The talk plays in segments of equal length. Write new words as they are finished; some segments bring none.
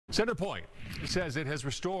CenterPoint says it has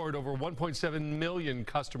restored over 1.7 million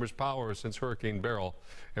customers' power since Hurricane Beryl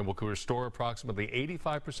and will restore approximately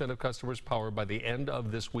 85% of customers' power by the end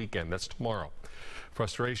of this weekend. That's tomorrow.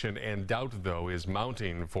 Frustration and doubt, though, is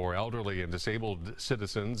mounting for elderly and disabled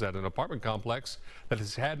citizens at an apartment complex that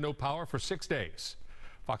has had no power for 6 days.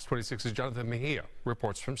 Fox 26's Jonathan Mejia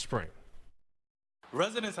reports from Spring.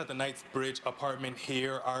 Residents at the Knightsbridge apartment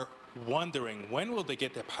here are wondering when will they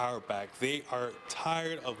get their power back. They are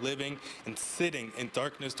tired of living and sitting in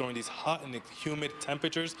darkness during these hot and humid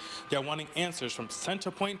temperatures. They're wanting answers from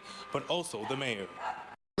CenterPoint, but also the mayor.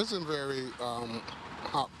 This is very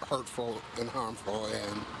hurtful and harmful,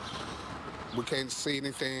 and we can't see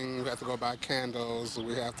anything. We have to go buy candles.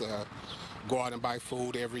 We have to go out and buy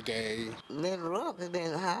food every day. Never up. It's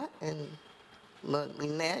been hot and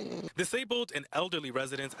disabled and elderly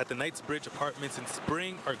residents at the Knightsbridge apartments in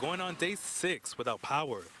Spring are going on day 6 without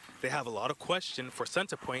power. They have a lot of questions for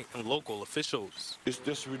CenterPoint and local officials. It's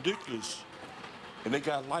just ridiculous. And they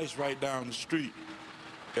got lights right down the street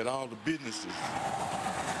at all the businesses.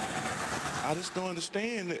 I just don't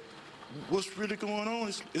understand that what's really going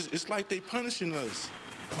on. It's like they punishing us.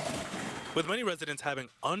 With many residents having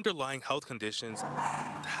underlying health conditions,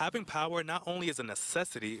 having power not only is a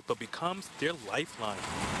necessity, but becomes their lifeline.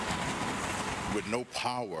 With no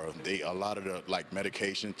power, a lot of the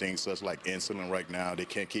medication things such like insulin right now, they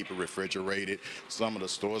can't keep it refrigerated. Some of the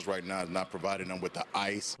stores right now is not providing them with the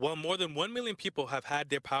ice. While more than 1 million people have had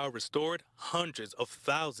their power restored, hundreds of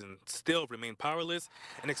thousands still remain powerless,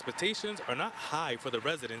 and expectations are not high for the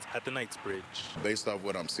residents at the Knightsbridge. Based off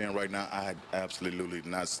what I'm seeing right now, I absolutely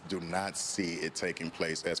do not see it taking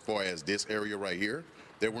place. As far as this area right here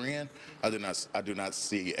that we're in, I do not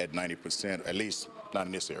see at 90%, at least not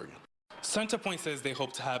in this area. CenterPoint says they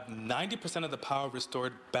hope to have 90% of the power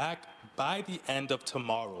restored back by the end of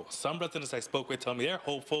tomorrow. Some residents I spoke with tell me they're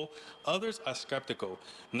hopeful, others are skeptical.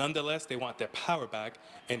 Nonetheless, they want their power back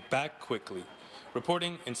and back quickly.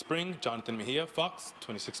 Reporting in Spring, Jonathan Mejia, Fox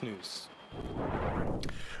 26 News.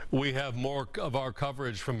 We have more of our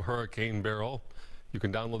coverage from Hurricane Beryl. You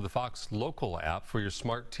can download the Fox Local app for your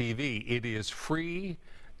smart TV. It is free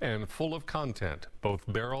and full of content, both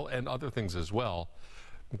Beryl and other things as well.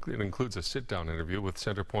 It includes a sit-down interview with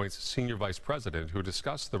CenterPoint's senior vice president who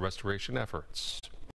discussed the restoration efforts.